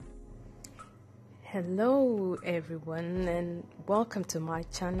Hello everyone and welcome to my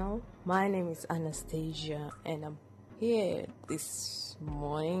channel. My name is Anastasia and I'm here this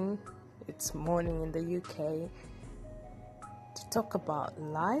morning. It's morning in the UK to talk about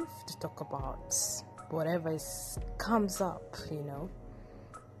life, to talk about whatever comes up,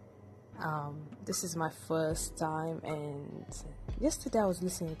 This is my first time, and yesterday I was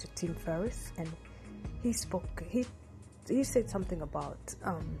listening to Tim Ferriss and he said something about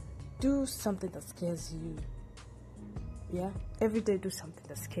do something that scares you. Yeah, every day do something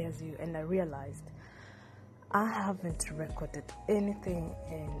that scares you. And I realized I haven't recorded anything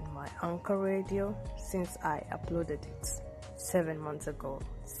in my Anchor Radio since I uploaded it 7 months ago.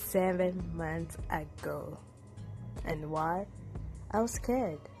 7 months ago. And why? I was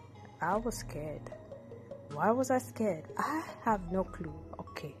scared. Why was I scared? I have no clue.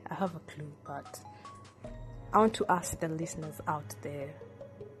 Okay, I have a clue, but I want to ask the listeners out there,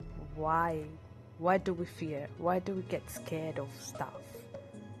 why do we fear? Why do we get scared of stuff?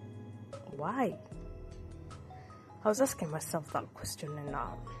 Why? I was asking myself that question, and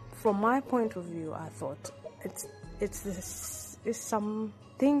from my point of view, I thought it's some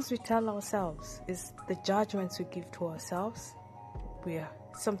things we tell ourselves, it's the judgments we give to ourselves. We are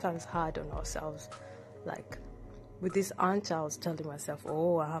sometimes hard on ourselves. Like with this answer, I was telling myself,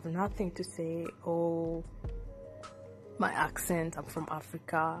 oh, I have nothing to say. Oh, my accent, I'm from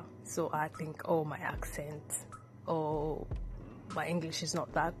Africa, so I think, oh, my accent, oh, my English is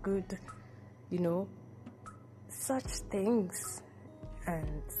not that good, such things.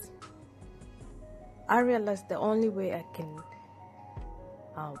 And I realized the only way I can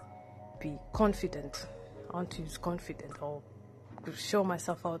be confident, I want to use confident or show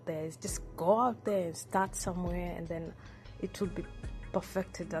myself out there, is just go out there and start somewhere, and then it will be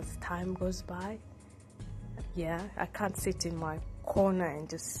perfected as time goes by. Yeah, I can't sit in my corner and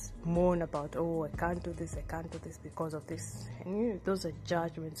just moan about, oh, I can't do this because of this. And those are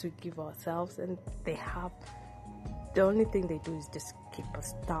judgments we give ourselves, and the only thing they do is just keep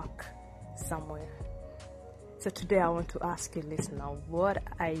us stuck somewhere. So today I want to ask you, listener, what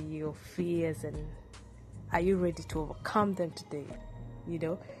are your fears, and are you ready to overcome them today?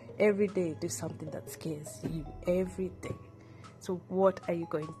 Every day do something that scares you, every day. So what are you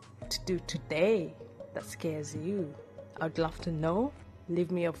going to do today that scares you? I'd love to know.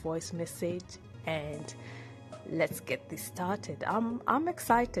 Leave me a voice message and let's get this started. I'm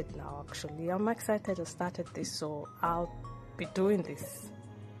excited now, actually. I'm excited I started this, so I'll be doing this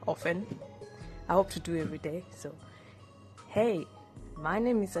often. I hope to do every day. So hey, my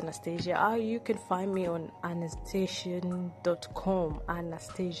name is Anastasia. You can find me on Anastasian.com.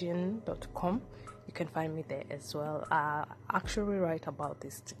 Anastasian.com. You can find me there as well. I actually write about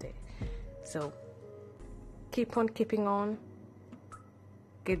this today. So keep on keeping on.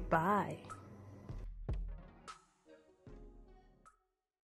 Goodbye.